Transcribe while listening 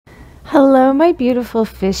Hello, my beautiful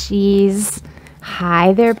fishies.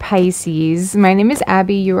 Hi there, Pisces. My name is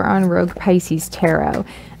Abby. You are on Rogue Pisces Tarot.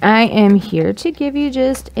 I am here to give you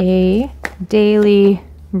just a daily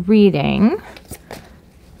reading.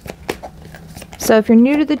 So if you're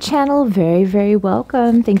new to the channel, very, very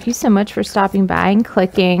welcome. Thank you so much for stopping by and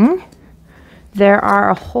clicking. There are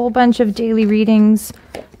a whole bunch of daily readings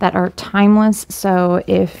that are timeless. So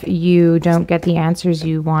if you don't get the answers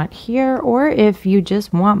you want here, or if you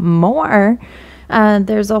just want more,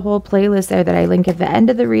 there's a whole playlist there that I link at the end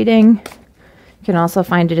of the reading. You can also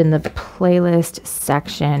find it in the playlist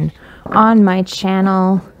section on my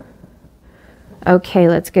channel. Okay,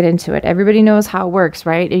 let's get into it. Everybody knows how it works,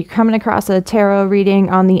 right? You're coming across a tarot reading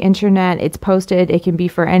on the internet. It's posted. It can be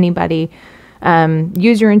for anybody.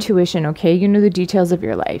 Use your intuition, okay? You know the details of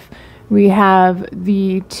your life. We have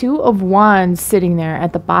the Two of Wands sitting there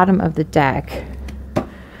at the bottom of the deck.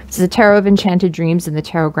 This is the Tarot of Enchanted Dreams and the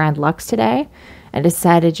Tarot Grand Lux today. I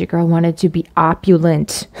decided your girl wanted to be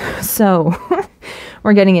opulent. So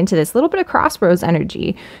we're getting into this little bit of crossroads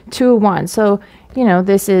energy. Two of Wands. So, you know,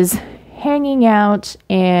 this is hanging out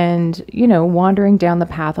and, you know, wandering down the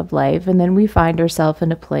path of life. And then we find ourselves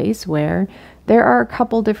in a place where there are a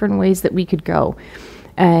couple different ways that we could go.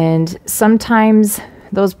 And sometimes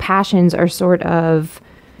those passions are sort of,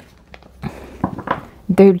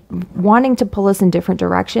 they're wanting to pull us in different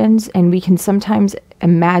directions, and we can sometimes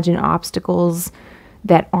imagine obstacles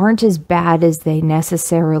that aren't as bad as they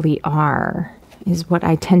necessarily are, is what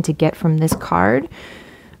I tend to get from this card.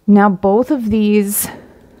 Now, both of these,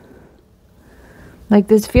 like,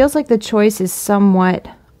 this feels like the choice is somewhat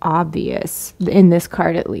obvious in this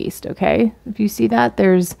card, at least. Okay, if you see that,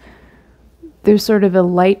 there's sort of a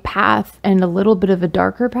light path and a little bit of a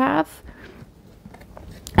darker path.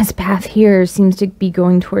 This path here seems to be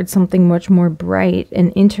going towards something much more bright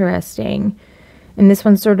and interesting, and this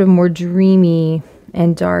one's sort of more dreamy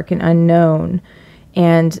and dark and unknown.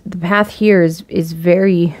 And the path here is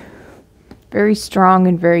very, very strong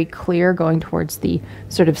and very clear, going towards the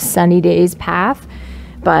sort of sunny days path.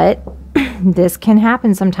 But this can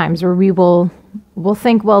happen sometimes where we'll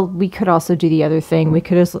think, well, we could also do the other thing. We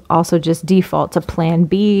could also just default to plan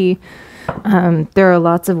B. There are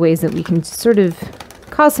lots of ways that we can sort of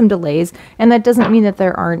cause some delays. And that doesn't mean that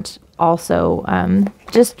there aren't also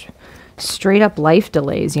just straight up life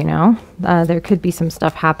delays, you know. There could be some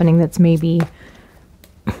stuff happening that's maybe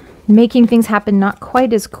making things happen not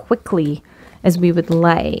quite as quickly as we would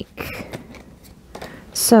like.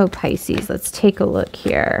 So Pisces, let's take a look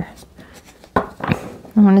here.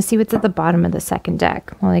 I want to see what's at the bottom of the second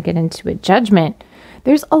deck while I get into it. Judgment.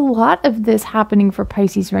 There's a lot of this happening for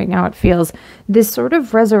Pisces right now, it feels. This sort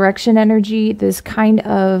of resurrection energy, this kind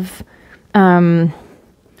of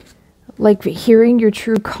like hearing your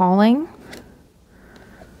true calling.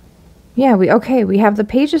 Yeah, we have the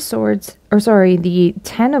Page of Swords, or sorry, the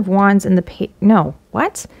Ten of Wands and the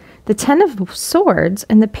Ten of Swords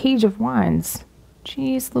and the Page of Wands.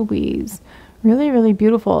 Jeez Louise. Really, really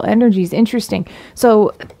beautiful energies. Interesting.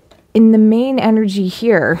 So in the main energy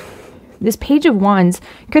here, this Page of Wands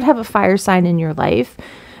could have a fire sign in your life,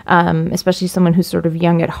 especially someone who's sort of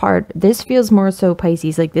young at heart. This feels more so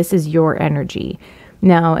Pisces, like this is your energy.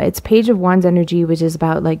 Now, it's Page of Wands energy, which is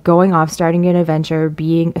about like going off, starting an adventure,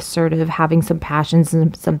 being assertive, having some passions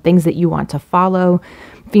and some things that you want to follow,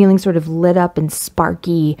 feeling sort of lit up and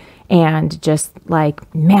sparky, and just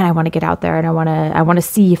like, man, I want to get out there and I want to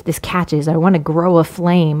see if this catches. I want to grow a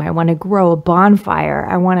flame. I want to grow a bonfire.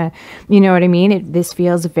 I want to, you know what I mean? This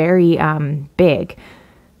feels very big.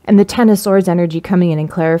 And the Ten of Swords energy coming in and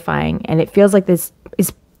clarifying, and it feels like this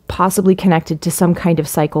is possibly connected to some kind of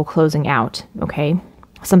cycle closing out, okay?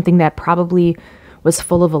 Something that probably was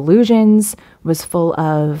full of illusions, was full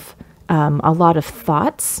of a lot of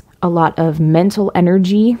thoughts, a lot of mental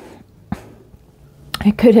energy.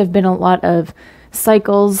 It could have been a lot of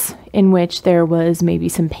cycles in which there was maybe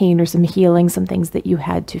some pain or some healing, some things that you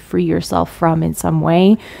had to free yourself from in some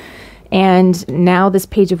way. And now this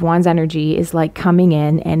Page of Wands energy is like coming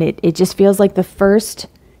in, and it just feels like the first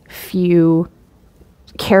few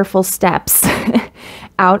careful steps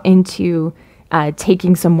out into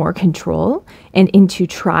taking some more control and into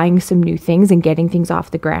trying some new things and getting things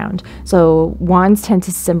off the ground. So wands tend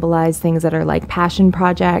to symbolize things that are like passion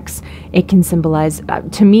projects. It can symbolize,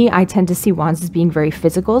 to me, I tend to see wands as being very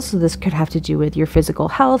physical. So this could have to do with your physical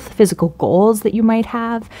health, physical goals that you might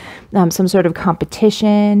have, some sort of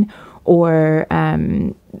competition, or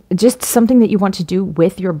just something that you want to do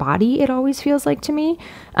with your body, it always feels like to me.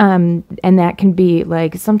 And that can be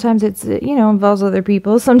like, sometimes it's, you know, involves other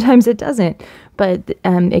people, sometimes it doesn't. But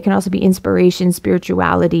it can also be inspiration,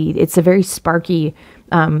 spirituality. It's a very sparky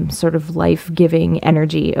sort of life-giving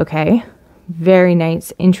energy, okay? Very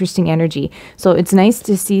nice, interesting energy. So it's nice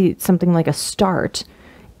to see something like a start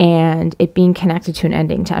and it being connected to an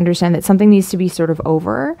ending, to understand that something needs to be sort of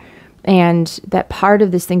over, and that part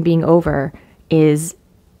of this thing being over is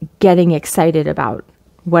getting excited about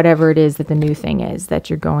whatever it is that the new thing is that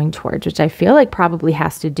you're going towards, which I feel like probably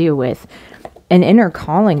has to do with an inner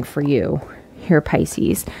calling for you here,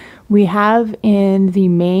 Pisces. We have in the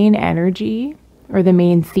main energy, or the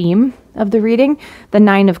main theme of the reading, the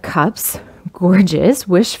Nine of Cups. Gorgeous,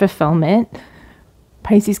 wish fulfillment,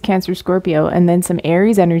 Pisces, Cancer, Scorpio, and then some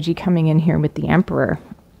Aries energy coming in here with the Emperor.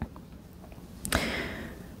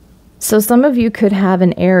 So some of you could have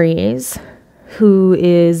an Aries who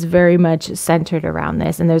is very much centered around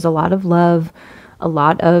this, and there's a lot of love, a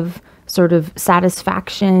lot of sort of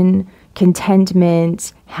satisfaction,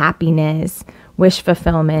 contentment, happiness, wish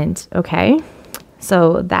fulfillment, okay?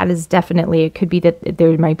 So that is definitely, it could be that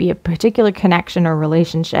there might be a particular connection or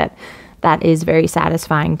relationship that is very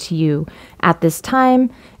satisfying to you at this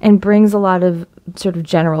time and brings a lot of sort of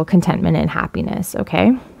general contentment and happiness,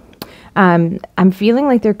 okay? I'm feeling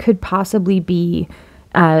like there could possibly be,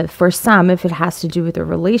 for some, if it has to do with a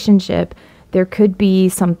relationship, there could be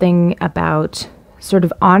something about sort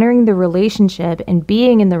of honoring the relationship and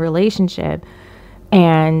being in the relationship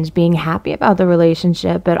and being happy about the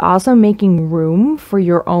relationship, but also making room for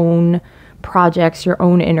your own projects, your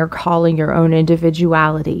own inner calling, your own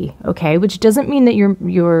individuality, okay? Which doesn't mean that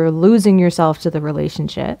you're losing yourself to the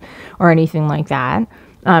relationship or anything like that.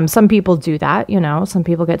 Some people do that, you know, some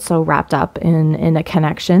people get so wrapped up in a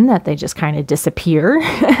connection that they just kind of disappear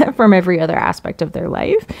from every other aspect of their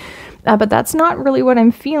life. But that's not really what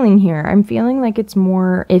I'm feeling here. I'm feeling like it's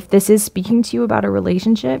more, if this is speaking to you about a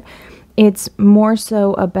relationship, it's more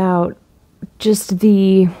so about just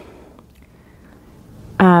the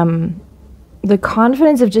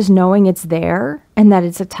confidence of just knowing it's there and that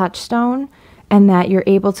it's a touchstone and that you're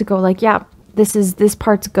able to go like, yeah, this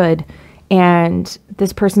part's good. And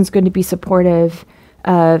this person's going to be supportive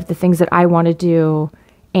of the things that I want to do.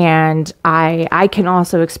 And I can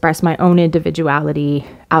also express my own individuality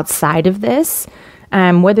outside of this.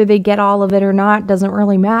 Whether they get all of it or not doesn't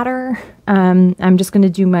really matter. I'm just going to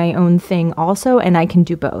do my own thing also, and I can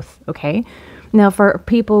do both, okay? Now, for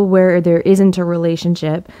people where there isn't a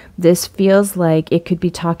relationship, this feels like it could be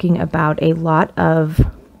talking about a lot of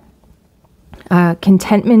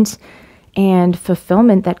contentment and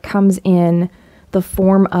fulfillment that comes in the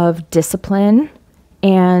form of discipline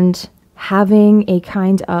and having a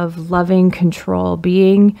kind of loving control,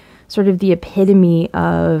 being sort of the epitome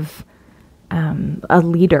of a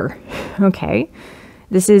leader, okay?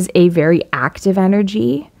 This is a very active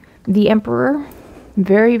energy, the Emperor.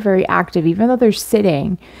 Very, very active, even though they're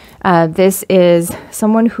sitting. This is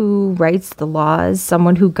someone who writes the laws,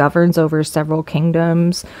 someone who governs over several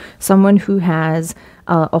kingdoms, someone who has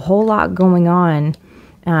a whole lot going on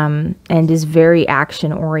and is very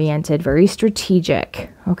action-oriented, very strategic,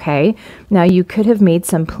 okay? Now, you could have made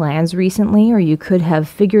some plans recently, or you could have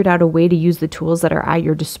figured out a way to use the tools that are at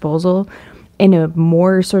your disposal in a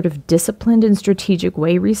more sort of disciplined and strategic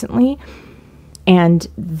way recently. And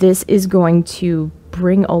this is going to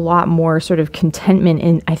bring a lot more sort of contentment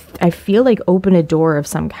and I feel like open a door of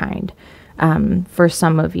some kind for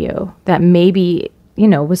some of you that maybe, you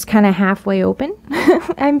know, was kind of halfway open.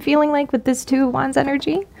 I'm feeling like with this Two of Wands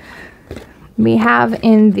energy. We have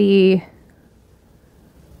in the,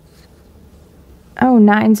 oh,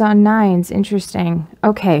 9s on 9s. Interesting.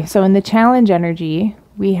 Okay, so in the challenge energy,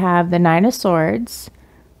 we have the 9 of Swords.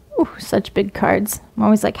 Ooh, such big cards. I'm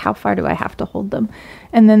always like, how far do I have to hold them?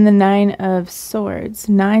 And then the 9 of Swords.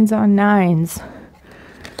 9s on 9s.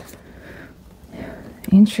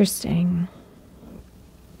 Interesting.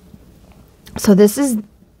 So this is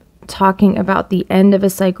talking about the end of a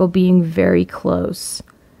cycle being very close.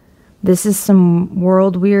 This is some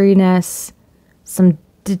world weariness, some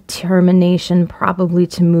determination probably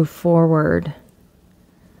to move forward.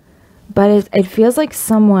 But it feels like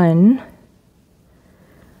someone...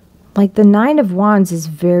 Like the 9 of Wands is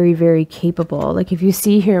very, very capable. Like if you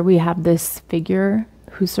see here, we have this figure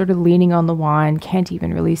who's sort of leaning on the wand, can't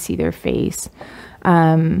even really see their face.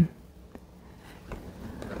 But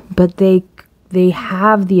they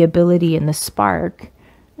have the ability and the spark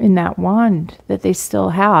in that wand that they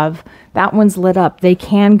still have. That one's lit up. They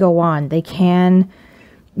can go on. They can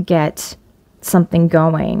get something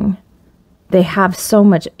going. They have so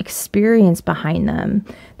much experience behind them.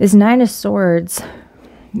 This 9 of Swords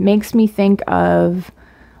makes me think of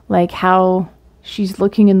like how she's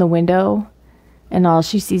looking in the window and all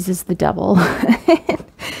she sees is the devil.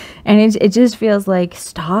 And it just feels like,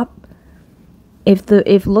 stop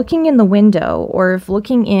if looking in the window, or if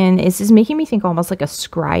looking in, this is making me think almost like a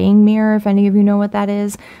scrying mirror, if any of you know what that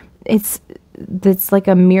is. It's like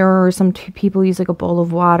a mirror. Some people use like a bowl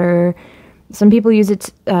of water. Some people use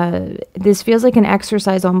it. This feels like an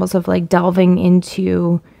exercise almost of like delving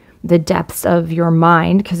into the depths of your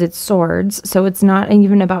mind, because it's swords. So it's not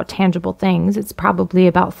even about tangible things. It's probably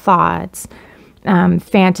about thoughts,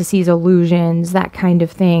 fantasies, illusions, that kind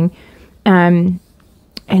of thing. And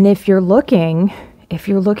if you're looking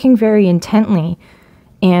very intently,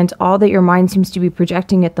 and all that your mind seems to be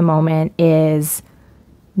projecting at the moment is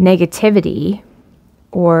negativity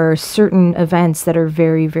or certain events that are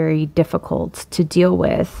very, very difficult to deal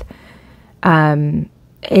with,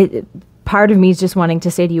 part of me is just wanting to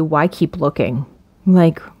say to you, why keep looking?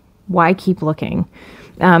 Like, why keep looking?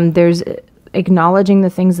 There's acknowledging the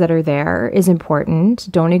things that are there is important.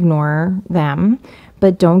 Don't ignore them.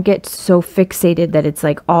 But don't get so fixated that it's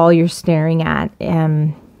like all you're staring at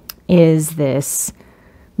is this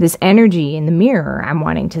energy in the mirror, I'm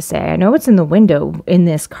wanting to say. I know it's in the window in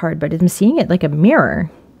this card, but I'm seeing it like a mirror.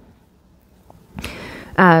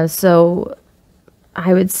 So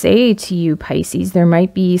I would say to you, Pisces, there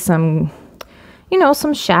might be some,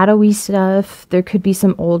 some shadowy stuff. There could be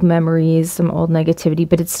some old memories, some old negativity,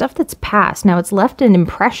 but it's stuff that's past. Now it's left an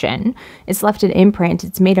impression. It's left an imprint.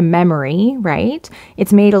 It's made a memory, right?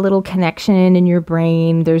 It's made a little connection in your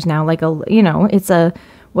brain. There's now like it's a,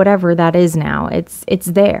 whatever that is now. It's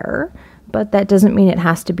there, but that doesn't mean it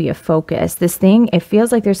has to be a focus. This thing, it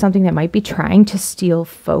feels like there's something that might be trying to steal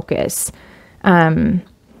focus,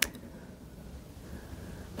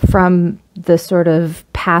 from the sort of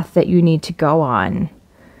path that you need to go on.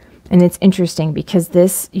 And it's interesting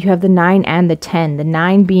because you have the 9 and the 10, the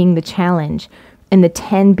 9 being the challenge and the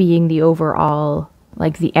 10 being the overall,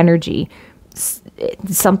 like the energy.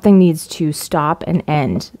 Something needs to stop and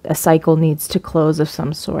end. A cycle needs to close of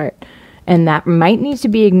some sort. And that might need to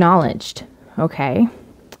be acknowledged. Okay.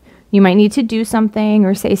 You might need to do something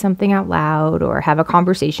or say something out loud or have a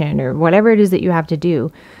conversation or whatever it is that you have to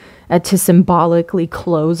do to symbolically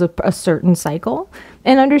close a certain cycle,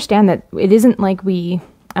 and understand that it isn't like we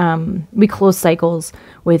close cycles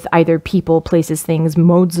with either people, places, things,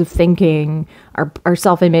 modes of thinking, our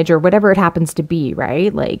self-image, or whatever it happens to be,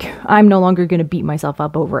 right? Like, I'm no longer going to beat myself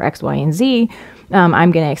up over X, Y, and Z.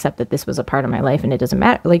 I'm going to accept that this was a part of my life and it doesn't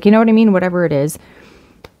matter. Like, you know what I mean? Whatever it is.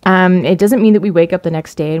 It doesn't mean that we wake up the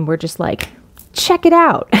next day and we're just like, check it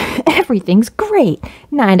out. Everything's great.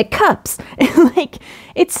 9 of Cups. Like,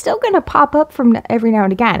 it's still going to pop up from every now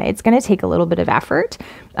and again. It's going to take a little bit of effort.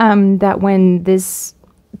 That when this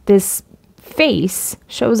face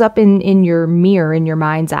shows up in your mirror, in your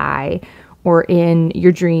mind's eye, or in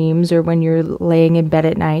your dreams, or when you're laying in bed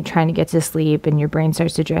at night trying to get to sleep and your brain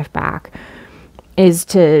starts to drift back, is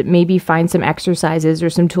to maybe find some exercises or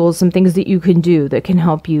some tools, some things that you can do that can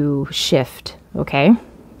help you shift. Okay.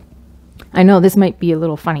 I know this might be a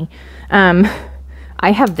little funny.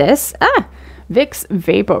 I have this, Vicks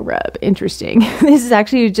Vapor Rub. Interesting. This is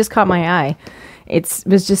actually just caught my eye. It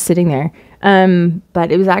was just sitting there.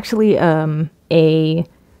 But it was actually a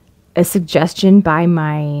suggestion by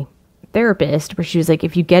my therapist, where she was like,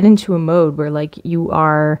 if you get into a mode where like you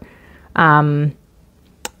are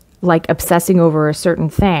like obsessing over a certain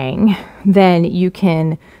thing, then you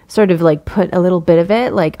can sort of like put a little bit of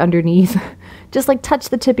it like underneath, just like touch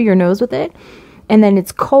the tip of your nose with it. And then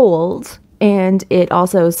it's cold and it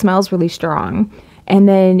also smells really strong. And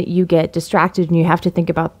then you get distracted and you have to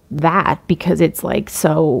think about that because it's like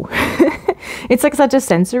so, it's like such a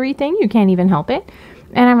sensory thing. You can't even help it.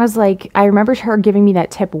 And I was like, I remember her giving me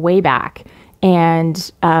that tip way back.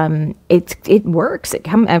 And it works.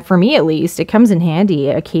 For me at least, it comes in handy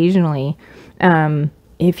occasionally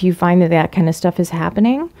if you find that kind of stuff is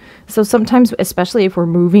happening. So sometimes, especially if we're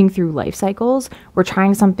moving through life cycles, we're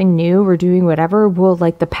trying something new, we're doing whatever,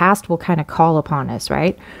 the past will kind of call upon us,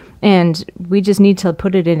 right? And we just need to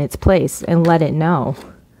put it in its place and let it know.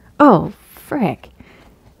 Oh, frick.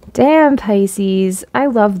 Damn, Pisces. I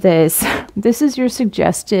love this. This is your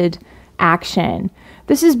suggested action.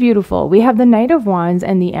 This is beautiful. We have the Knight of Wands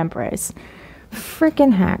and the Empress.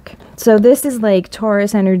 Frickin' heck. So this is like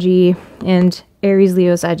Taurus energy and Aries,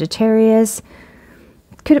 Leo, Sagittarius.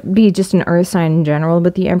 Could be just an earth sign in general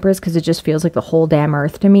with the Empress because it just feels like the whole damn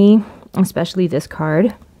earth to me, especially this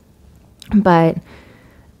card. But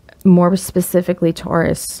more specifically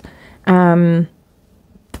Taurus. Wow.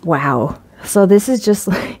 So this is just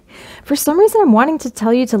like, for some reason I'm wanting to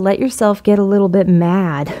tell you to let yourself get a little bit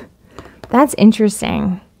mad. That's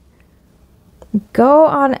interesting. Go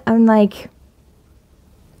on and like,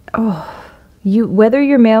 whether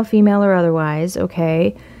you're male, female, or otherwise,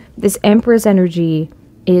 okay, This Empress energy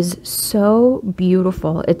is so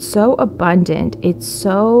beautiful. It's so abundant. It's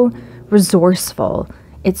so resourceful.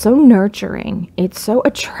 It's so nurturing. It's so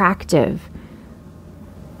attractive.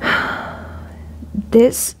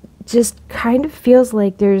 This just kind of feels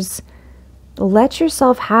like there's, let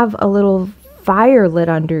yourself have a little fire lit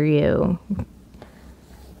under you.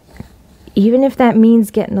 Even if that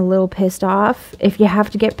means getting a little pissed off, if you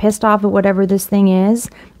have to get pissed off at whatever this thing is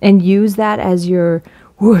and use that as your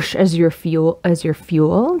whoosh, as your fuel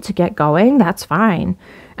to get going, that's fine.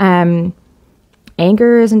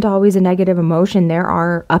 Anger isn't always a negative emotion. There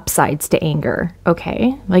are upsides to anger,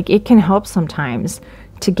 okay? Like, it can help sometimes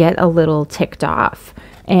to get a little ticked off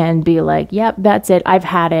and be like, yep, that's it. I've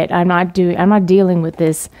had it. I'm not dealing with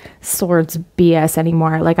this swords BS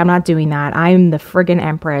anymore. Like, I'm not doing that. I'm the friggin'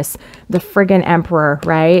 Empress, the friggin' Emperor,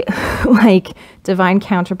 right? Like, divine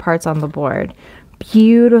counterparts on the board.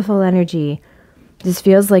 Beautiful energy. This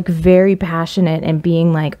feels like very passionate and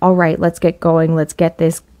being like, all right, let's get going. Let's get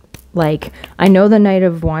this. Like, I know the Knight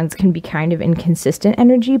of Wands can be kind of inconsistent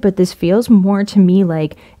energy, but this feels more to me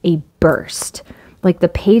like a burst. Like, the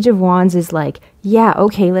Page of Wands is like, yeah,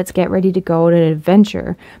 okay, let's get ready to go on an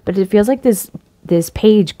adventure. But it feels like this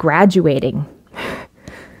page graduating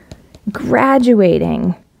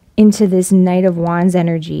into this Knight of Wands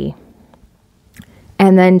energy.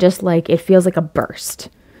 And then just like, it feels like a burst.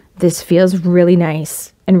 This feels really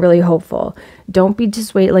nice and really hopeful. Don't be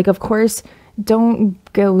dissuaded. Like, of course, don't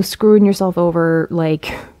go screwing yourself over,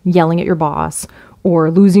 like yelling at your boss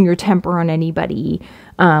or losing your temper on anybody.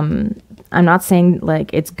 I'm not saying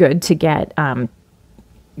like it's good to get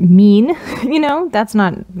mean, you know, that's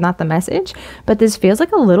not the message, but this feels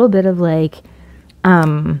like a little bit of like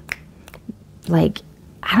I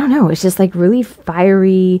don't know, it's just like really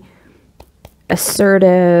fiery,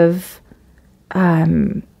 assertive,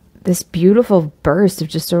 this beautiful burst of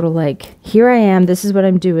just sort of like, here I am, this is what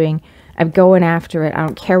I'm doing, I'm going after it, I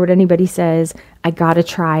don't care what anybody says, I gotta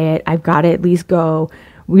try it, I've gotta at least go.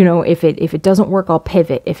 You know, if it doesn't work, I'll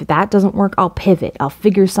pivot. If that doesn't work, I'll pivot. I'll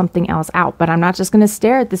figure something else out. But I'm not just going to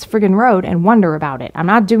stare at this friggin' road and wonder about it. I'm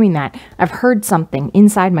not doing that. I've heard something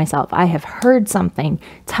inside myself. I have heard something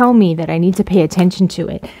tell me that I need to pay attention to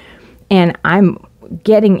it. And I'm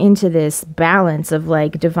getting into this balance of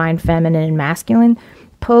like divine feminine and masculine,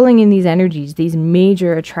 pulling in these energies, these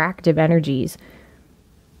major attractive energies.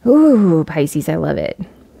 Ooh, Pisces, I love it.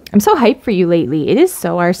 I'm so hyped for you lately. It is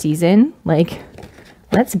so our season. Like,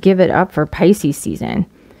 let's give it up for Pisces season.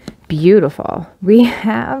 Beautiful. We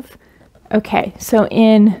have, okay, so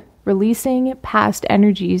in releasing past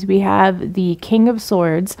energies, we have the King of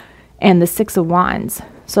Swords and the Six of Wands.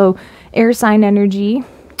 So air sign energy,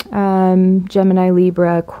 Gemini,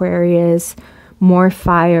 Libra, Aquarius, more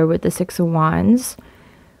fire with the Six of Wands.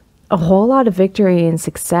 A whole lot of victory and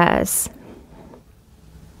success.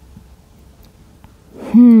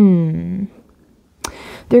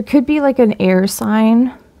 There could be like an air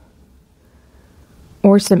sign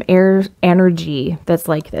or some air energy that's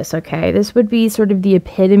like this, okay? This would be sort of the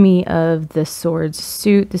epitome of the swords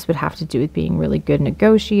suit. This would have to do with being really good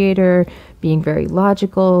negotiator, being very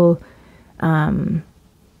logical,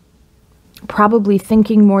 probably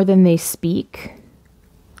thinking more than they speak,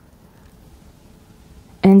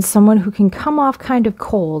 and someone who can come off kind of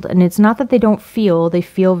cold. And it's not that they don't feel, they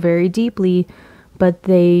feel very deeply, but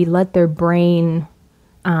they let their brain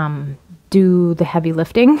do the heavy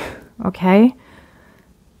lifting, okay?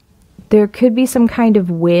 There could be some kind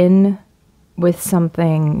of win with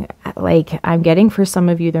something, like I'm getting for some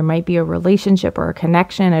of you, there might be a relationship or a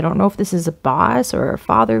connection. I don't know if this is a boss or a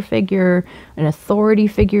father figure, an authority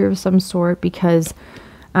figure of some sort, because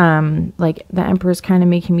like the Emperor is kind of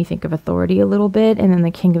making me think of authority a little bit, and then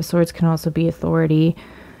the King of Swords can also be authority.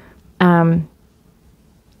 That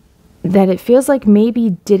it feels like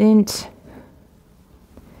maybe didn't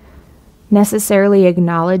necessarily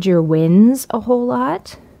acknowledge your wins a whole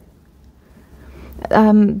lot.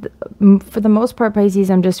 For the most part, Pisces,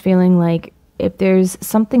 I'm just feeling like if there's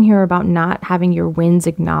something here about not having your wins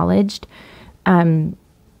acknowledged,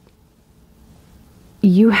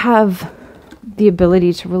 you have the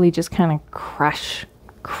ability to really just kind of crush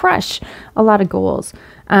a lot of goals.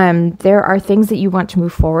 There are things that you want to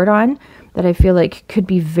move forward on that I feel like could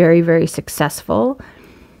be very, very successful.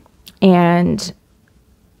 And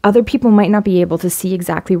other people might not be able to see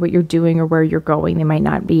exactly what you're doing or where you're going. They might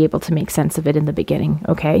not be able to make sense of it in the beginning,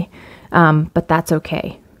 okay? But that's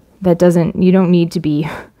okay. You don't need to be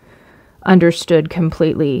understood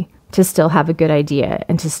completely to still have a good idea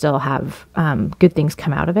and to still have good things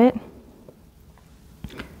come out of it.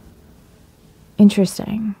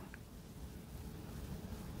 Interesting.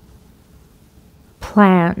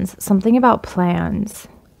 plans. Something about plans.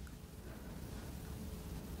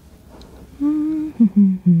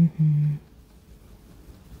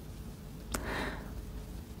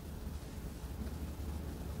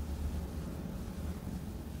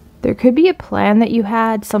 There could be a plan that you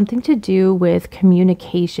had, something to do with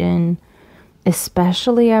communication.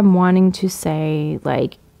 Especially I'm wanting to say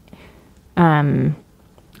like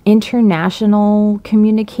international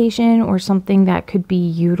communication, or something that could be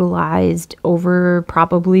utilized over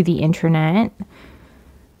probably the internet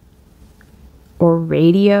or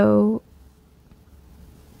radio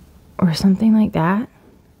or something like that.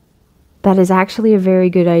 That is actually a very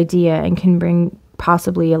good idea and can bring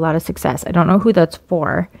possibly a lot of success. I don't know who that's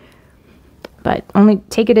for, but only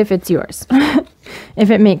take it if it's yours, if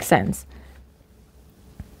it makes sense.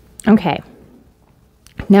 Okay.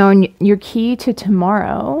 Now, in your key to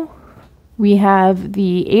tomorrow, we have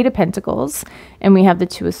the Eight of Pentacles and we have the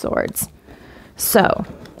Two of Swords. So,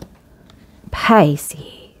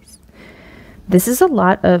 Pisces. This is a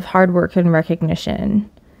lot of hard work and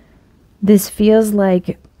recognition. This feels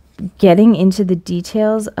like getting into the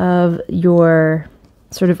details of your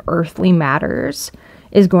sort of earthly matters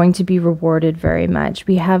is going to be rewarded very much.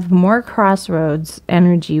 We have more crossroads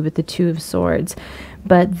energy with the Two of Swords,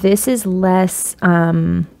 but this is less,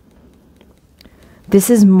 this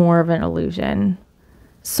is more of an illusion.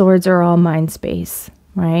 Swords are all mind space,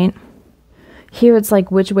 right? Here it's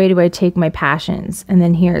like, which way do I take my passions? And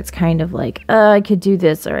then here it's kind of like, I could do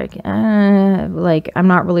this, or like, I'm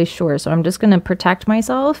not really sure. So I'm just going to protect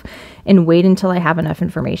myself and wait until I have enough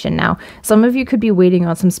information. Now, some of you could be waiting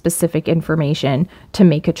on some specific information to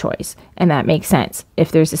make a choice. And that makes sense.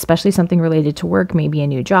 If there's especially something related to work, maybe a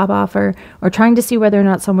new job offer, or trying to see whether or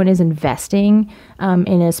not someone is investing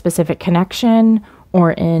in a specific connection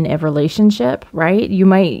or in a relationship, right? You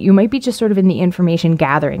might be just sort of in the information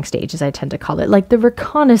gathering stage, as I tend to call it, like the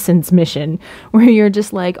reconnaissance mission, where you're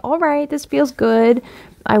just like, all right, this feels good.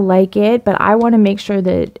 I like it, but I want to make sure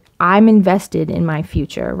that I'm invested in my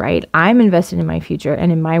future, right? I'm invested in my future and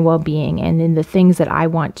in my well-being and in the things that I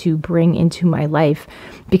want to bring into my life,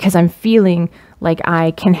 because I'm feeling like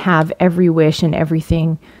I can have every wish and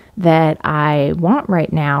everything that I want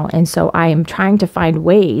right now. And so I am trying to find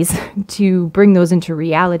ways to bring those into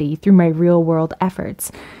reality through my real world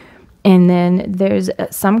efforts. And then there's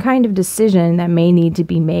some kind of decision that may need to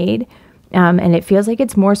be made. And it feels like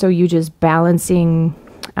it's more so you just balancing,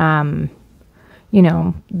 you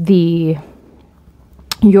know,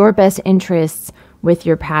 your best interests with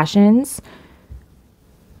your passions.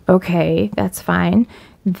 Okay, that's fine.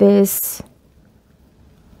 This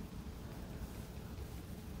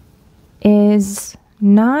is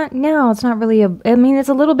not, no, it's not really I mean, it's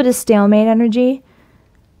a little bit of stalemate energy,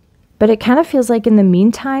 but it kind of feels like in the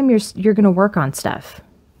meantime, you're going to work on stuff.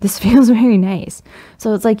 This feels very nice.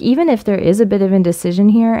 So it's like, even if there is a bit of indecision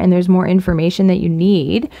here and there's more information that you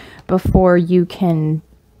need before you can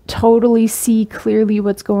totally see clearly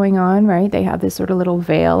what's going on, right? They have this sort of little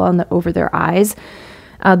veil on over their eyes.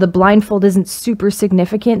 The blindfold isn't super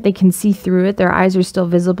significant. They can see through it. Their eyes are still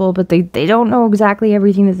visible, but they don't know exactly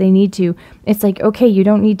everything that they need to. It's like, okay, you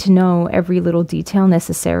don't need to know every little detail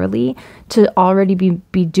necessarily to already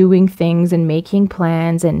be doing things and making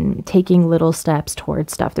plans and taking little steps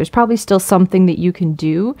towards stuff. There's probably still something that you can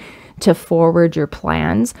do to forward your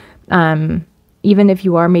plans. Even if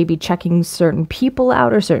you are maybe checking certain people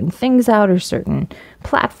out or certain things out or certain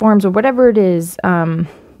platforms or whatever it is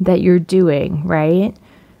that you're doing, right?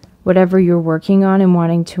 Whatever you're working on and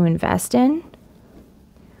wanting to invest in.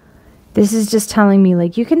 This is just telling me,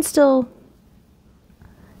 like, you can still,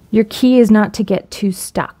 your key is not to get too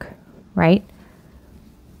stuck, right?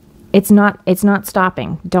 It's not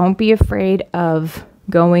stopping. Don't be afraid of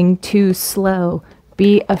going too slow.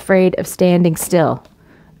 Be afraid of standing still.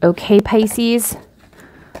 Okay, Pisces?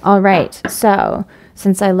 All right, so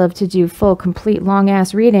since I love to do full, complete,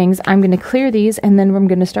 long-ass readings, I'm going to clear these, and then I'm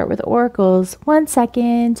going to start with oracles. 1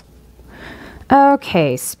 second.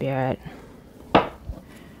 Okay, Spirit.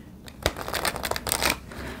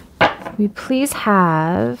 We please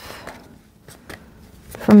have,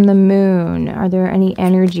 from the moon, are there any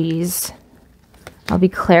energies? I'll be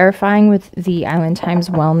clarifying with the Island Times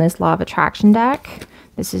Wellness Law of Attraction deck.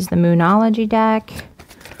 This is the Moonology deck.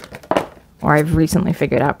 Or I've recently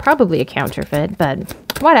figured out, probably a counterfeit, but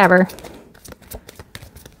whatever.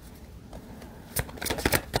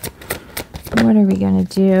 What are we going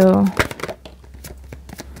to do?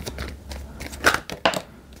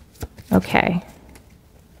 Okay.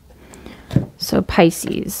 So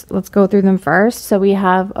Pisces, let's go through them first. So we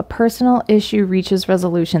have a personal issue reaches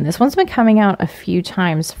resolution. This one's been coming out a few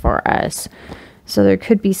times for us. So there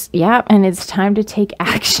could be, yeah, and it's time to take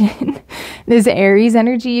action. This Aries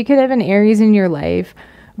energy, you could have an Aries in your life,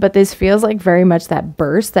 but this feels like very much that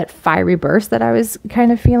burst, that fiery burst that I was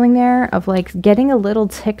kind of feeling there, of like getting a little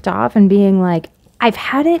ticked off and being like, I've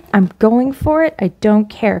had it, I'm going for it, I don't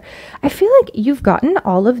care. I feel like you've gotten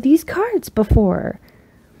all of these cards before.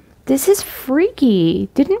 This is freaky.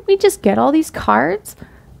 Didn't we just get all these cards?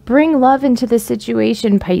 Bring love into the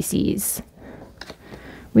situation, Pisces.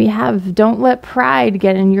 We have don't let pride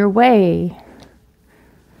get in your way.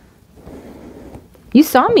 You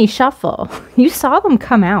saw me shuffle. You saw them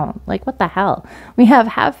come out. Like, what the hell? We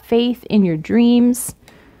have faith in your dreams.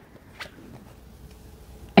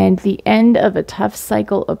 And the end of a tough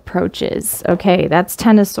cycle approaches. Okay, that's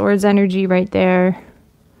Ten of Swords energy right there.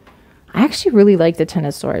 I actually really like the Ten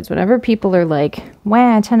of Swords. Whenever people are like,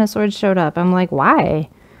 wow, Ten of Swords showed up, I'm like, why?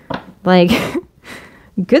 Like,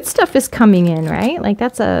 good stuff is coming in, right? Like,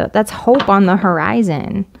 that's hope on the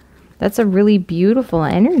horizon. That's a really beautiful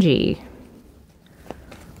energy.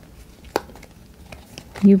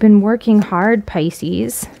 You've been working hard,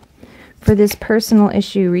 Pisces, for this personal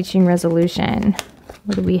issue reaching resolution.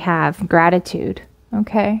 What do we have? Gratitude.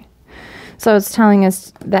 Okay. So it's telling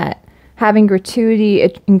us that having gratuity,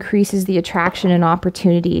 it increases the attraction and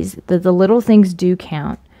opportunities. That the little things do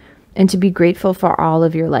count. And to be grateful for all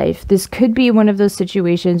of your life. This could be one of those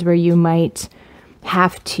situations where you might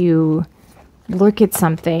have to look at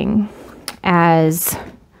something as,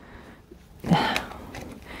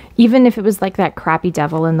 even if it was like that crappy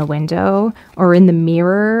devil in the window or in the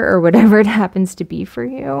mirror or whatever it happens to be for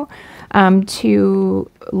you, to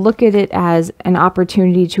look at it as an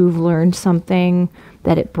opportunity to have learned something,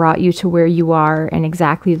 that it brought you to where you are and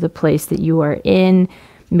exactly the place that you are in,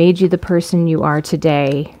 made you the person you are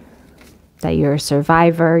today. That you're a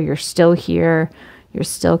survivor, you're still here, you're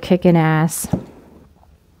still kicking ass.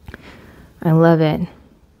 I love it.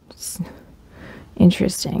 It's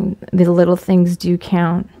interesting. The little things do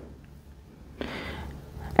count.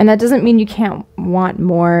 And that doesn't mean you can't want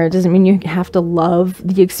more. It doesn't mean you have to love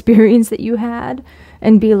the experience that you had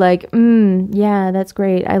and be like, yeah, that's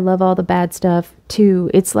great. I love all the bad stuff too.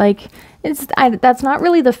 It's like, that's not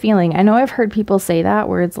really the feeling. I know I've heard people say that,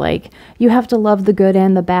 where it's like, you have to love the good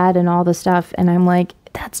and the bad and all the stuff. And I'm like,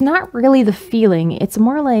 that's not really the feeling. It's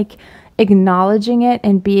more like acknowledging it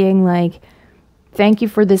and being like, thank you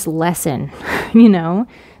for this lesson. You know,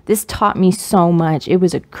 this taught me so much. It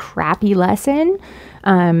was a crappy lesson.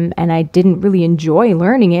 And I didn't really enjoy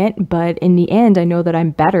learning it, but in the end, I know that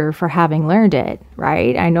I'm better for having learned it,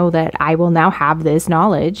 right? I know that I will now have this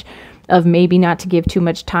knowledge of maybe not to give too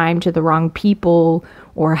much time to the wrong people,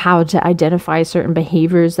 or how to identify certain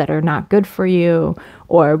behaviors that are not good for you,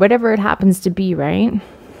 or whatever it happens to be, right?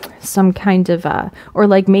 Some kind of, or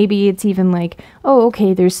like maybe it's even like, oh,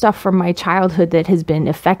 okay, there's stuff from my childhood that has been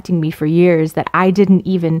affecting me for years that I didn't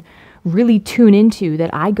even really tune into,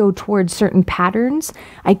 that I go towards certain patterns.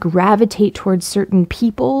 I gravitate towards certain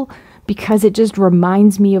people because it just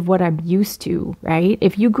reminds me of what I'm used to, right?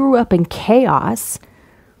 If you grew up in chaos,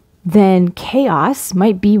 then chaos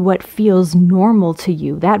might be what feels normal to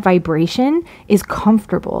you. That vibration is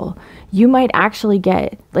comfortable. You might actually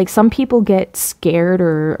get, like, some people get scared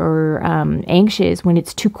or anxious when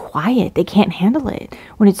it's too quiet. They can't handle it.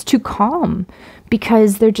 When it's too calm,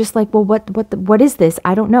 because they're just like, well, what is this?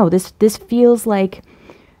 I don't know. This feels like,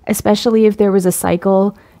 especially if there was a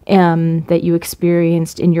cycle that you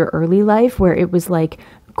experienced in your early life where it was like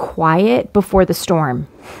quiet before the storm,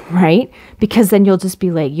 right? Because then you'll just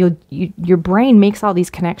be like, your brain makes all these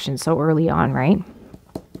connections so early on, right?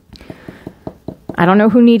 I don't know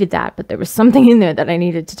who needed that, but there was something in there that I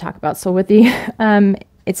needed to talk about. So with the,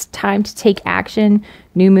 it's time to take action,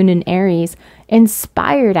 new moon in Aries,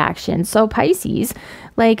 inspired action. So Pisces,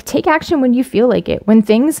 like, take action when you feel like it. When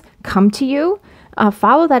things come to you,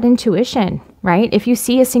 follow that intuition, right? If you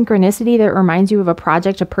see a synchronicity that reminds you of a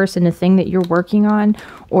project, a person, a thing that you're working on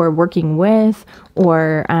or working with,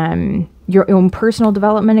 or your own personal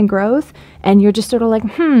development and growth, and you're just sort of like,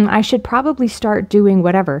 I should probably start doing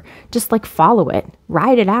whatever, just like follow it,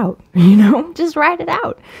 ride it out, you know, just ride it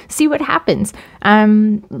out, see what happens.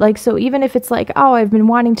 Like, so even if it's like, oh, I've been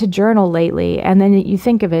wanting to journal lately, and then you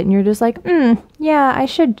think of it and you're just like, yeah, I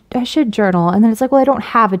should journal. And then it's like, well, I don't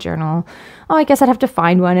have a journal. Oh, I guess I'd have to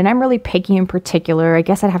find one. And I'm really picky in particular. I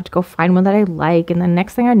guess I'd have to go find one that I like. And then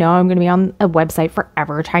next thing I know, I'm going to be on a website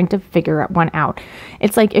forever trying to figure one out.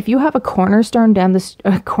 It's like, if you have a corner store down the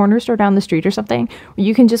street or something,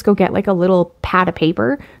 you can just go get like a little pad of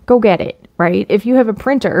paper, go get it, right? If you have a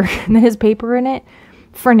printer that has paper in it,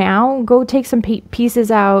 for now, go take some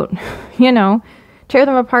pieces out, you know, tear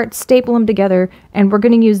them apart, staple them together, and we're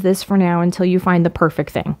going to use this for now until you find the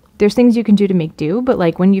perfect thing. There's things you can do to make do, but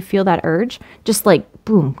like when you feel that urge, just like,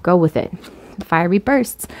 boom, go with it. Fiery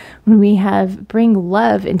bursts. When we have bring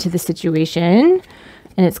love into the situation,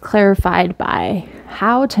 and it's clarified by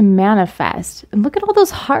how to manifest. And look at all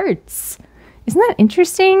those hearts. Isn't that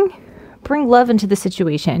interesting? Bring love into the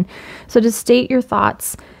situation. So to state your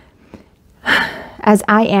thoughts as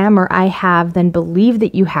I am or I have, then believe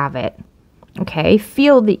that you have it. Okay?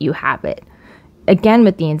 Feel that you have it. Again,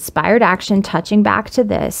 with the inspired action, touching back to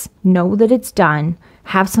this, know that it's done,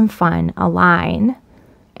 have some fun, align,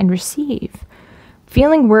 and receive.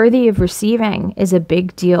 Feeling worthy of receiving is a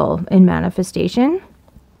big deal in manifestation.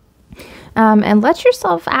 And let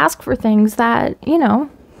yourself ask for things that, you know,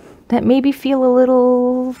 that maybe feel a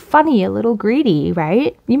little funny, a little greedy,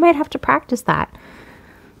 right? You might have to practice that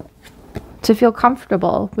to feel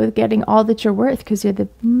comfortable with getting all that you're worth, because you're the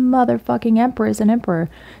motherfucking empress and emperor.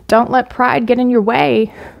 Don't let pride get in your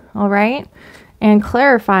way, all right? And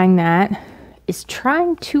clarifying that is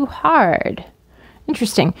trying too hard.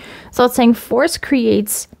 Interesting. So it's saying force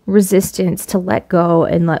creates resistance to let go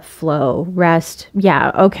and let flow, rest.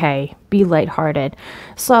 Yeah, okay. Be lighthearted.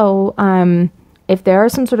 So if there are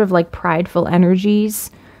some sort of like prideful energies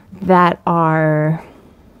that are,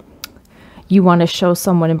 you want to show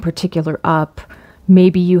someone in particular up,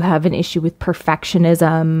 maybe you have an issue with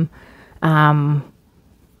perfectionism.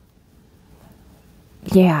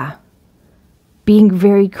 Yeah. Being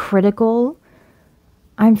very critical,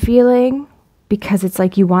 I'm feeling, because it's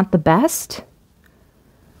like you want the best.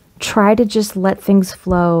 Try to just let things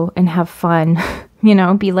flow and have fun, you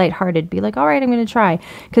know, be lighthearted, be like, all right, I'm going to try.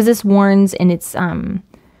 Because this warns in its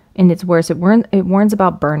worst, it warns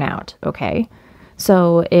about burnout. Okay.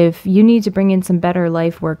 So if you need to bring in some better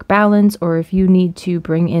life work balance, or if you need to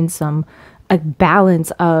bring in a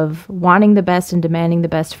balance of wanting the best and demanding the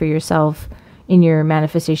best for yourself in your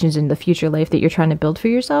manifestations in the future life that you're trying to build for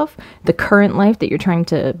yourself, the current life that you're trying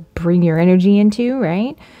to bring your energy into,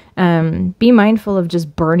 right? Be mindful of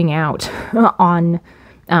just burning out on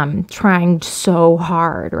trying so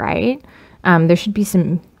hard, right? There should be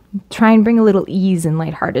try and bring a little ease and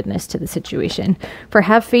lightheartedness to the situation. For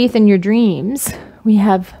have faith in your dreams, we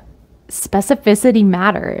have specificity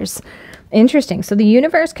matters. Interesting. So the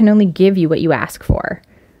universe can only give you what you ask for.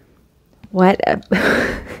 What?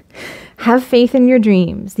 Have faith in your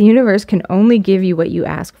dreams. The universe can only give you what you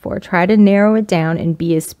ask for. Try to narrow it down and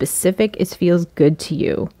be as specific as feels good to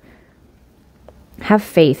you. Have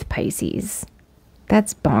faith, Pisces.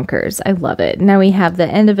 That's bonkers. I love it. Now we have the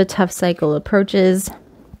end of a tough cycle approaches,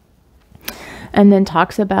 and then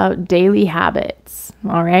talks about daily habits.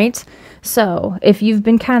 All right. So if you've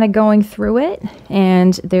been kind of going through it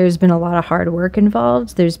and there's been a lot of hard work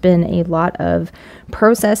involved, there's been a lot of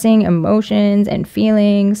processing emotions and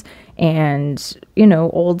feelings and, you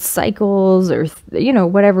know, old cycles or, you know,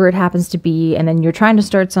 whatever it happens to be. And then you're trying to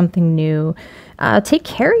start something new. Take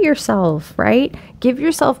care of yourself, right? Give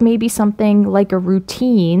yourself maybe something like a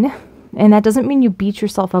routine. And that doesn't mean you beat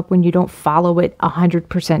yourself up when you don't follow it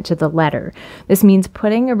 100% to the letter. This means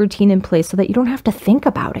putting a routine in place so that you don't have to think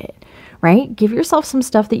about it, right? Give yourself some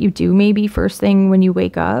stuff that you do maybe first thing when you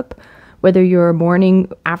wake up, whether you're a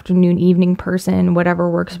morning, afternoon, evening person, whatever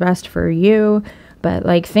works best for you. But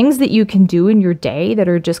like things that you can do in your day that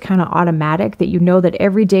are just kind of automatic, that you know that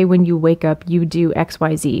every day when you wake up, you do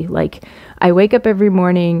XYZ. Like I wake up every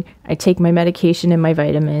morning, I take my medication and my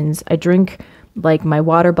vitamins, I drink like my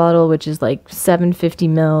water bottle, which is like 750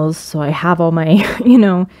 mils. So I have all my, you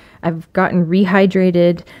know, I've gotten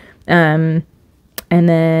rehydrated. And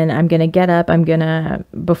then I'm going to get up,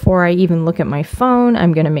 before I even look at my phone,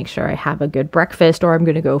 I'm going to make sure I have a good breakfast, or I'm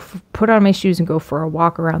going to go put on my shoes and go for a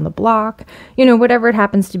walk around the block, you know, whatever it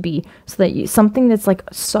happens to be, so that something that's like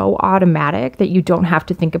so automatic that you don't have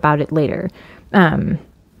to think about it later.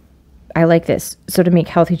 I like this. So to make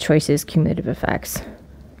healthy choices, cumulative effects.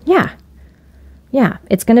 Yeah.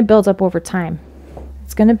 It's going to build up over time.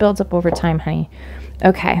 It's going to build up over time, honey.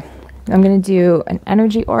 Okay. I'm going to do an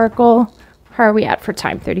energy oracle. How are we at for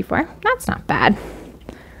time? 34. That's not bad.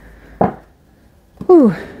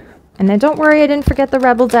 Whew. And then don't worry, I didn't forget the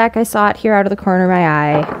Rebel deck. I saw it here out of the corner of my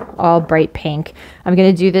eye, all bright pink. I'm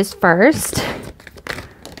going to do this first.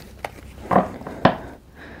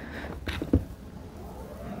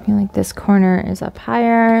 I feel like this corner is up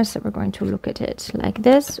higher, so we're going to look at it like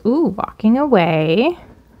this. Ooh, walking away.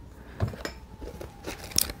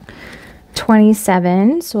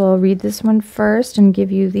 27. So I'll read this one first and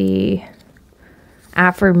give you the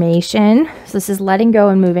affirmation. So this is letting go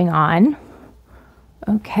and moving on.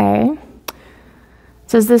 Okay.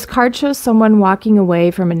 says this card shows someone walking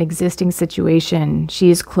away from an existing situation. She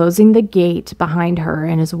is closing the gate behind her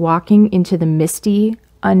and is walking into the misty,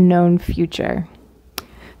 unknown future.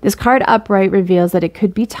 This card upright reveals that it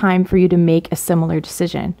could be time for you to make a similar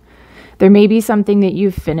decision. There may be something that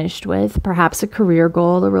you've finished with, perhaps a career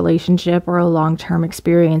goal, a relationship, or a long-term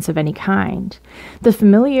experience of any kind. The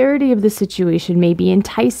familiarity of the situation may be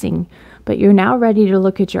enticing, but you're now ready to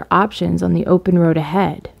look at your options on the open road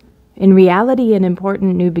ahead. In reality, an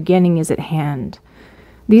important new beginning is at hand.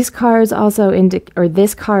 This card also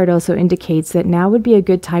indicates that now would be a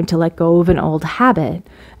good time to let go of an old habit,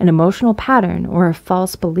 an emotional pattern, or a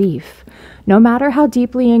false belief. No matter how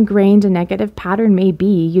deeply ingrained a negative pattern may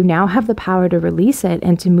be, you now have the power to release it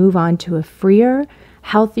and to move on to a freer,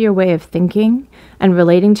 healthier way of thinking and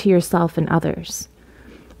relating to yourself and others.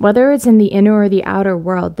 Whether it's in the inner or the outer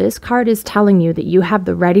world, this card is telling you that you have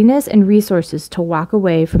the readiness and resources to walk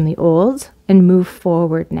away from the old and move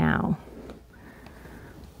forward now.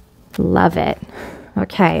 Love it.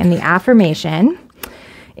 Okay, and the affirmation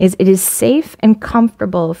is, it is safe and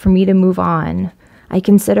comfortable for me to move on. I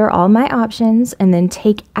consider all my options and then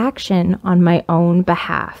take action on my own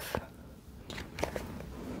behalf.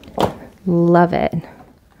 Love it.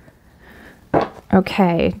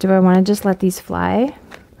 Okay, do I want to just let these fly?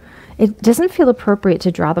 It doesn't feel appropriate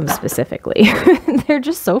to draw them specifically. They're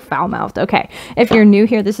just so foul-mouthed. Okay, if you're new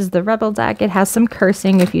here, this is the Rebel deck. It has some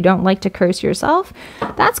cursing. If you don't like to curse yourself,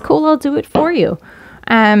 that's cool. I'll do it for you.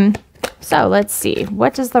 So let's see.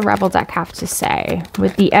 What does the Rebel deck have to say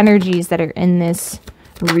with the energies that are in this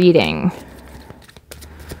reading?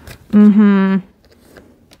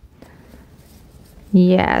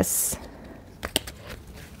 Yes.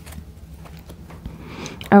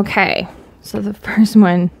 Okay, so the first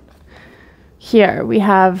one here, we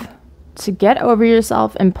have to get over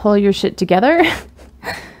yourself and pull your shit together.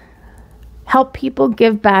 Help people,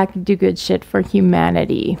 give back, do good shit for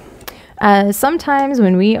humanity. Sometimes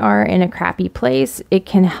when we are in a crappy place, it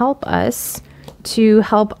can help us to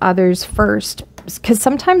help others first, because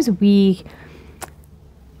sometimes we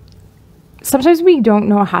don't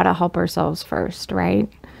know how to help ourselves first, right?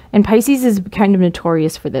 And Pisces is kind of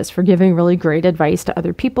notorious for this, for giving really great advice to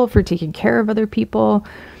other people, for taking care of other people.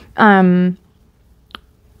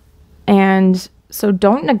 And so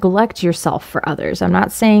don't neglect yourself for others. I'm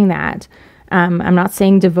not saying that. I'm not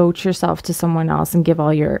saying devote yourself to someone else and give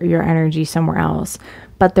all your energy somewhere else.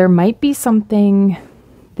 But there might be something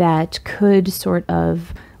that could sort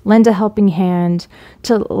of lend a helping hand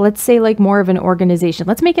to, let's say, like more of an organization.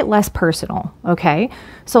 Let's make it less personal, okay?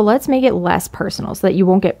 So let's make it less personal so that you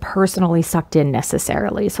won't get personally sucked in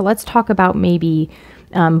necessarily. So let's talk about maybe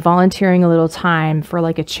volunteering a little time for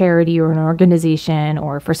like a charity or an organization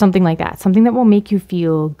or for something like that. Something that will make you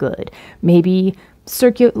feel good. Maybe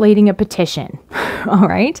circulating a petition, all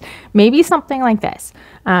right? Maybe something like this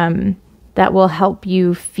that will help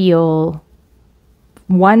you feel,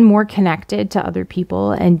 one, more connected to other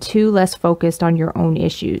people, and two, less focused on your own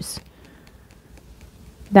issues.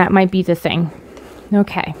 That might be the thing.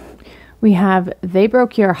 Okay. We have, they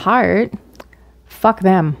broke your heart. Fuck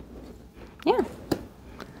them. Yeah.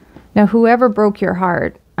 Now, whoever broke your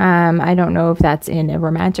heart, I don't know if that's in a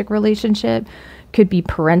romantic relationship, could be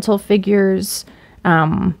parental figures,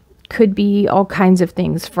 could be all kinds of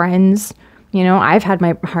things, friends. You know, I've had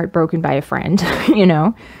my heart broken by a friend, you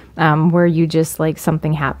know, where you just like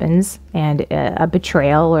something happens and a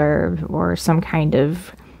betrayal or some kind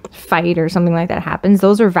of fight or something like that happens.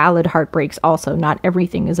 Those are valid heartbreaks also. Not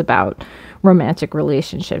everything is about romantic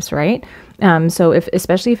relationships, right? So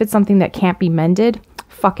especially if it's something that can't be mended,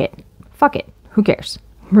 fuck it. Fuck it. Who cares?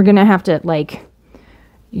 We're going to have to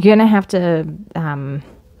you're going to have to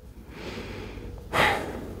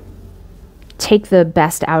take the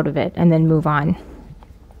best out of it and then move on.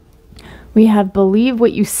 We have believe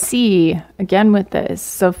what you see again with this.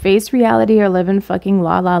 So face reality or live in fucking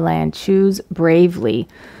la la land. Choose bravely.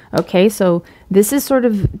 Okay, so this is sort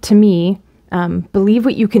of, to me, believe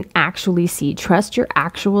what you can actually see. Trust your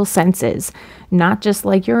actual senses, not just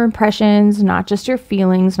like your impressions, not just your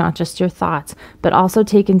feelings, not just your thoughts, but also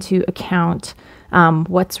take into account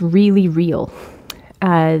what's really real.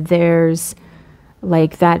 There's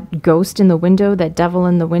like that ghost in the window, that devil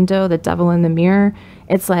in the window, that devil in the mirror.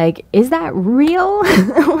 It's like, is that real?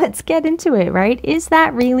 Let's get into it, right? Is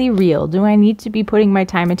that really real? Do I need to be putting my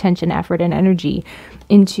time, attention, effort, and energy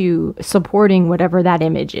into supporting whatever that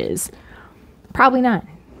image is? Probably not.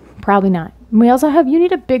 Probably not. We also have, you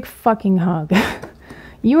need a big fucking hug.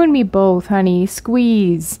 You and me both, honey.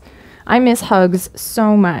 Squeeze. I miss hugs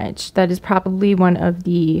so much. That is probably one of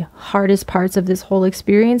the hardest parts of this whole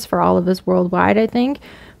experience for all of us worldwide, I think.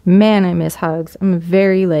 Man, I miss hugs. I'm a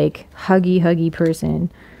very like huggy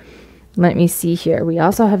person. Let me see here. We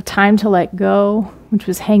also have time to let go, which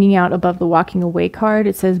was hanging out above the walking away card.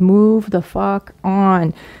 It says move the fuck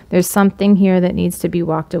on. There's something here that needs to be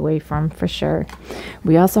walked away from for sure.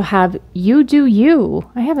 We also have you do you.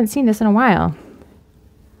 I haven't seen this in a while.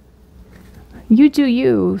 You do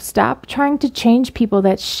you. Stop trying to change people.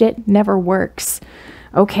 That shit never works.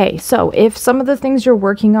 Okay, so if some of the things you're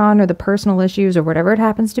working on or the personal issues or whatever it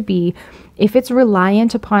happens to be, if it's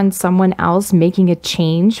reliant upon someone else making a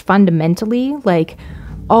change fundamentally, like,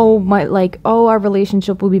 our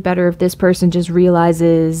relationship will be better if this person just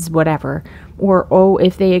realizes whatever, or, oh,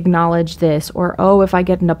 if they acknowledge this, or, oh, if I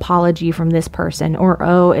get an apology from this person, or,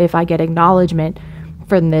 oh, if I get acknowledgement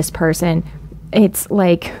from this person, it's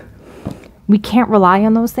like, we can't rely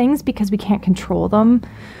on those things because we can't control them.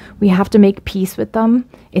 We have to make peace with them.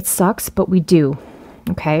 It sucks, but we do,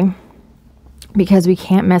 okay? Because we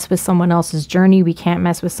can't mess with someone else's journey. We can't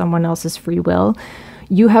mess with someone else's free will.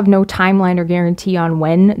 You have no timeline or guarantee on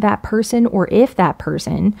when that person or if that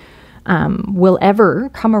person will ever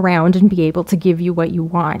come around and be able to give you what you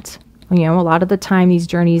want. You know, a lot of the time these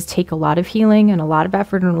journeys take a lot of healing and a lot of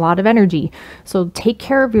effort and a lot of energy. So take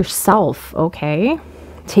care of yourself, okay?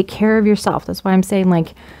 Take care of yourself. That's why I'm saying,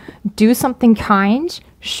 like, do something kind,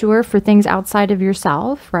 sure, for things outside of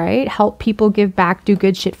yourself, right? Help people, give back, do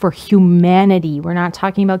good shit for humanity. We're not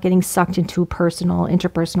talking about getting sucked into a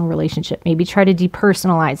interpersonal relationship. Maybe try to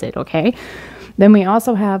depersonalize it, okay? Then we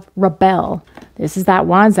also have rebel. This is that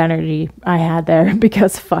Wands energy I had there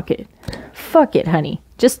because fuck it. Fuck it, honey.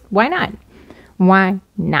 Just why not? Why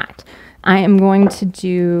not? I am going to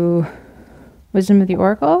do Wisdom of the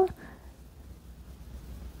Oracle.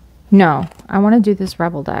 No, I want to do this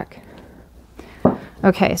Rebel deck.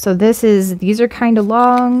 Okay, so these are kind of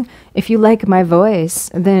long. If you like my voice,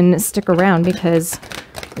 then stick around because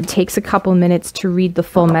it takes a couple minutes to read the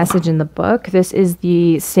full message in the book. This is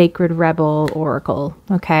the Sacred Rebel Oracle,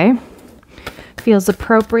 okay? Feels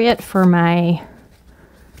appropriate for my...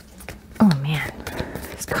 Oh man,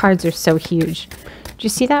 these cards are so huge. Did you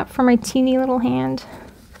see that for my teeny little hand?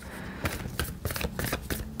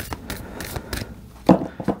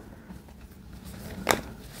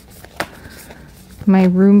 My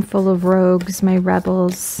room full of rogues, my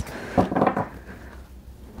rebels.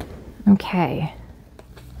 Okay.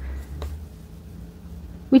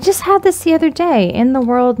 We just had this the other day. In the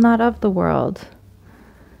world, not of the world.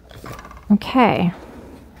 Okay.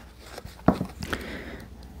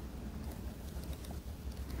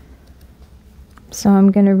 So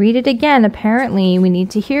I'm going to read it again. Apparently, we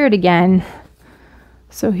need to hear it again.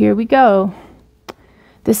 So here we go.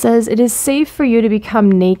 This says, it is safe for you to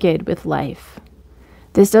become naked with life.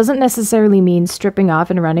 This doesn't necessarily mean stripping off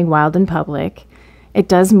and running wild in public. It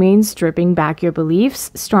does mean stripping back your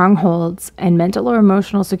beliefs, strongholds, and mental or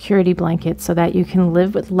emotional security blankets so that you can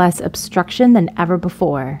live with less obstruction than ever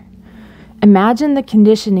before. Imagine the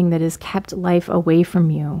conditioning that has kept life away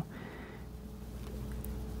from you.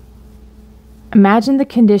 Imagine the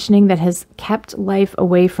conditioning that has kept life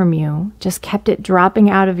away from you, just kept it dropping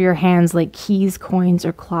out of your hands like keys, coins,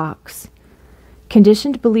 or clocks.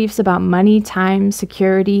 Conditioned beliefs about money, time,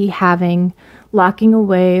 security, having, locking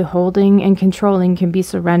away, holding, and controlling can be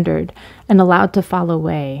surrendered and allowed to fall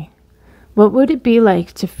away. What would it be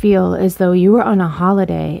like to feel as though you were on a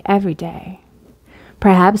holiday every day?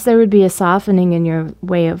 Perhaps there would be a softening in your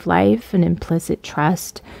way of life, an implicit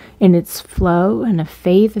trust in its flow, and a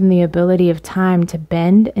faith in the ability of time to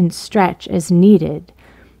bend and stretch as needed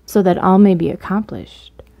so that all may be accomplished.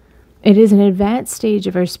 It is an advanced stage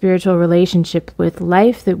of our spiritual relationship with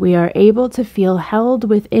life that we are able to feel held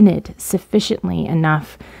within it sufficiently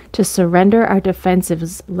enough to surrender our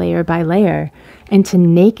defensives layer by layer and to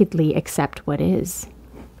nakedly accept what is.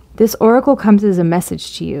 This oracle comes as a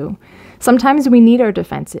message to you. Sometimes we need our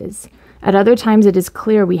defenses. At other times it is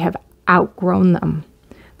clear we have outgrown them.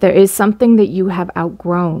 There is something that you have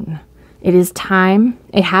outgrown. It is time.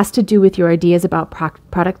 It has to do with your ideas about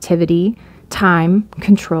productivity, time,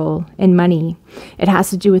 control, and money. It has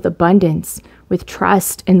to do with abundance, with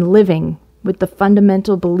trust and living, with the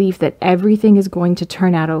fundamental belief that everything is going to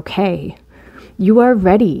turn out okay. You are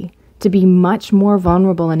ready to be much more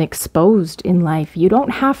vulnerable and exposed in life. You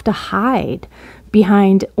don't have to hide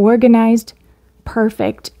behind organized,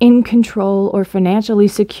 perfect, in control, or financially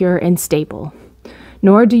secure and stable.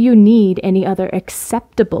 Nor do you need any other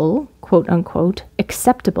acceptable, quote unquote,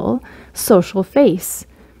 acceptable social face.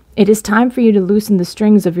 It is time for you to loosen the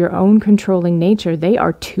strings of your own controlling nature. They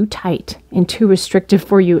are too tight and too restrictive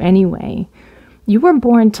for you anyway. You were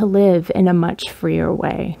born to live in a much freer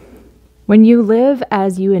way. When you live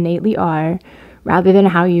as you innately are, rather than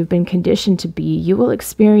how you've been conditioned to be, you will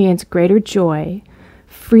experience greater joy,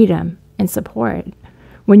 freedom, and support.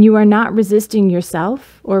 When you are not resisting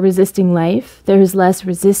yourself or resisting life, there is less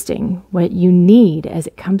resisting what you need as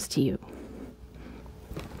it comes to you.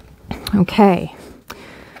 Okay.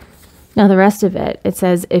 Now the rest of it, it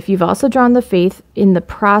says, if you've also drawn the faith in the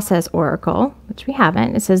process oracle, which we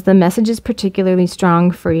haven't, it says the message is particularly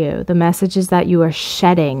strong for you. The message is that you are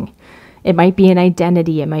shedding. It might be an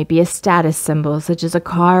identity. It might be a status symbol, such as a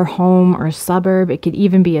car, home, or suburb. It could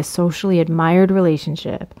even be a socially admired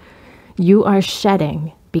relationship. You are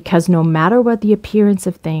shedding because no matter what the appearance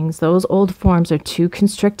of things, those old forms are too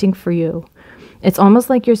constricting for you. It's almost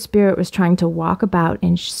like your spirit was trying to walk about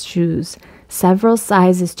in shoes several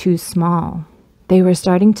sizes too small. They were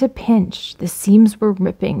starting to pinch, the seams were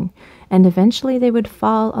ripping, and eventually they would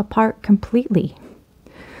fall apart completely.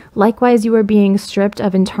 Likewise, you are being stripped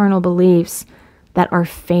of internal beliefs that are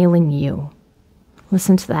failing you.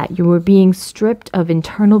 Listen to that. You are being stripped of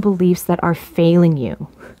internal beliefs that are failing you,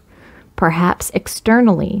 perhaps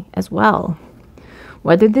externally as well.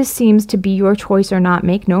 Whether this seems to be your choice or not,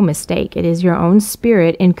 make no mistake, it is your own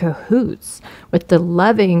spirit in cahoots with the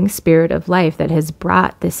loving spirit of life that has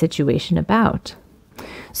brought this situation about.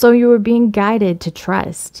 So you are being guided to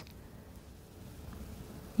trust.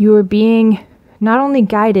 You are being not only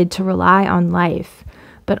guided to rely on life,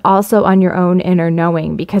 but also on your own inner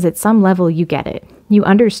knowing, because at some level you get it. You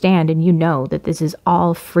understand and you know that this is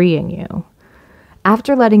all freeing you.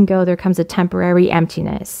 After letting go, there comes a temporary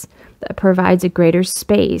emptiness that provides a greater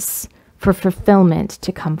space for fulfillment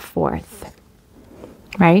to come forth,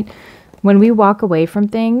 right? When we walk away from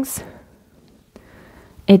things,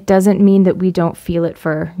 it doesn't mean that we don't feel it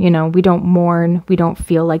we don't mourn, we don't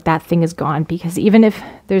feel like that thing is gone, because even if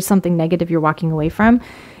there's something negative you're walking away from,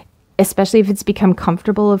 especially if it's become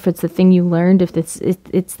comfortable, if it's the thing you learned, if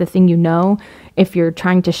it's the thing you know, if you're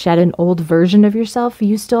trying to shed an old version of yourself,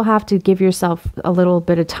 you still have to give yourself a little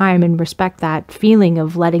bit of time and respect that feeling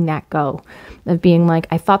of letting that go, of being like,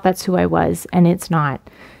 I thought that's who I was and it's not.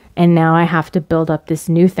 And now I have to build up this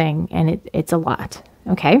new thing and it's a lot.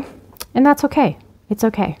 Okay. And that's okay. It's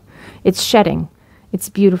okay. It's shedding. It's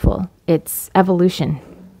beautiful. It's evolution.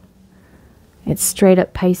 It's straight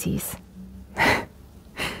up Pisces.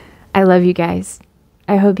 I love you guys.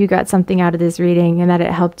 I hope you got something out of this reading and that it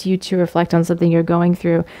helped you to reflect on something you're going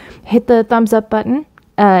through. Hit the thumbs up button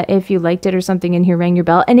if you liked it or something in here rang your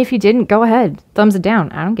bell. And if you didn't, go ahead. Thumbs it down.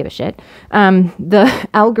 I don't give a shit. The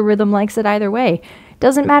algorithm likes it either way.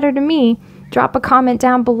 Doesn't matter to me. Drop a comment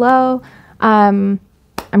down below. I'm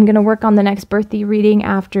going to work on the next birthday reading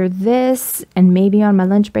after this, and maybe on my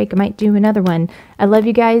lunch break I might do another one. I love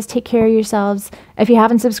you guys. Take care of yourselves. If you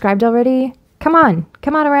haven't subscribed already, come on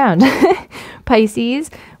around. Pisces,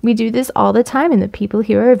 we do this all the time, and the people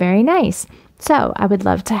here are very nice. So I would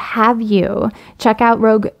love to have you check out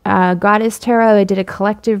Rogue Goddess Tarot. I did a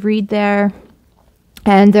collective read there.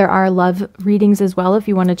 And there are love readings as well if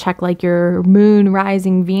you want to check like your moon,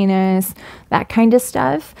 rising, Venus, that kind of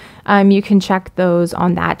stuff. You can check those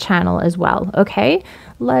on that channel as well. Okay?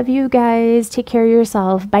 Love you guys. Take care of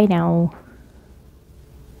yourself. Bye now.